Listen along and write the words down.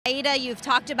Mayra, you've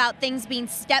talked about things being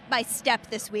step by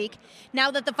step this week. Now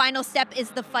that the final step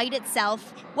is the fight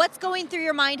itself, what's going through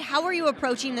your mind? How are you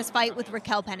approaching this fight with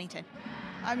Raquel Pennington?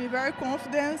 I'm very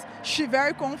confident. She's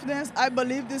very confident. I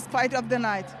believe this fight of the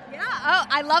night. Yeah, oh,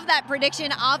 I love that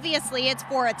prediction. Obviously, it's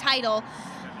for a title.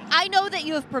 I know that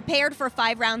you have prepared for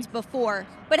 5 rounds before,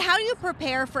 but how do you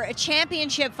prepare for a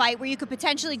championship fight where you could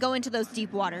potentially go into those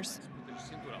deep waters?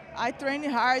 I train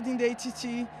hard in the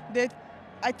ATT.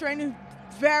 I train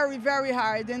very, very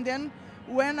hard. And then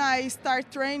when I start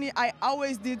training, I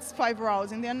always did 5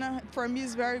 rounds. And then for me,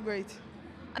 it's very great.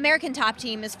 American Top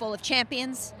Team is full of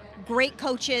champions, great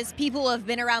coaches, people who have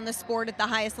been around the sport at the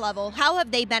highest level. How have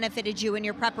they benefited you in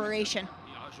your preparation?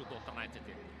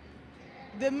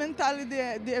 The mentality,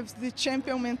 the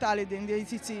champion mentality in the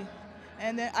ATT.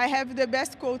 And then I have the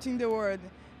best coach in the world.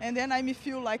 And then I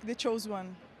feel like the chosen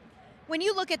one. When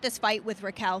you look at this fight with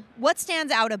Raquel, what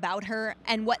stands out about her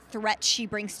and what threat she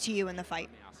brings to you in the fight?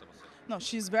 No,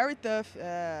 she's very tough.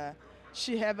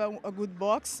 She have a good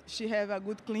box. She have a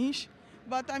good clinch.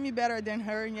 But I'm better than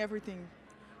her in everything.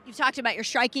 You've talked about your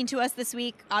striking to us this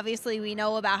week. Obviously, we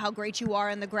know about how great you are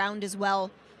on the ground as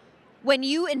well. When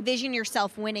you envision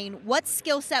yourself winning, what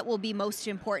skill set will be most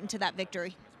important to that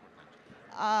victory?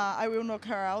 I will knock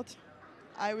her out.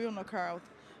 I will knock her out.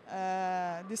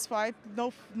 This fight,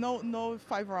 no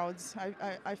 5 rounds.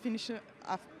 I finished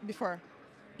before.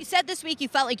 You said this week you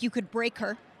felt like you could break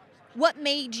her. What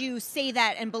made you say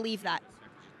that and believe that?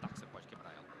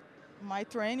 My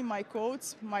training, my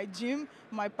coach, my gym,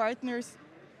 my partners.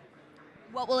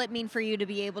 What will it mean for you to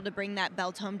be able to bring that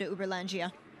belt home to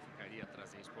Uberlândia?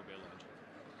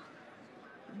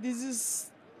 This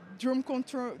is dream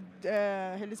control,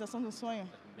 realização do sonho.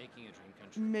 Making a dream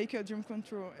come true. Make a dream come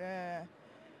true.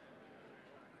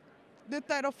 The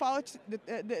title fight,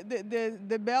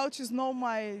 the belt is not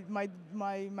my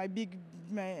big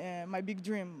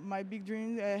dream. My big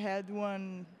dream had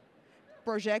one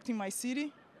project in my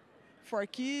city for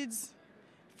kids,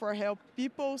 for help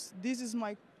people. This is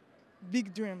my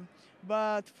big dream.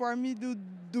 But for me to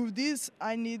do this,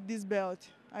 I need this belt.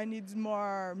 I need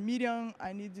more medium.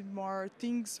 I need more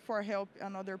things for help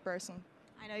another person.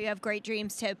 I know you have great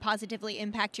dreams to positively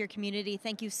impact your community.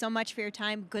 Thank you so much for your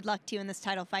time. Good luck to you in this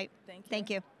title fight. Thank you. Thank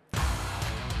you.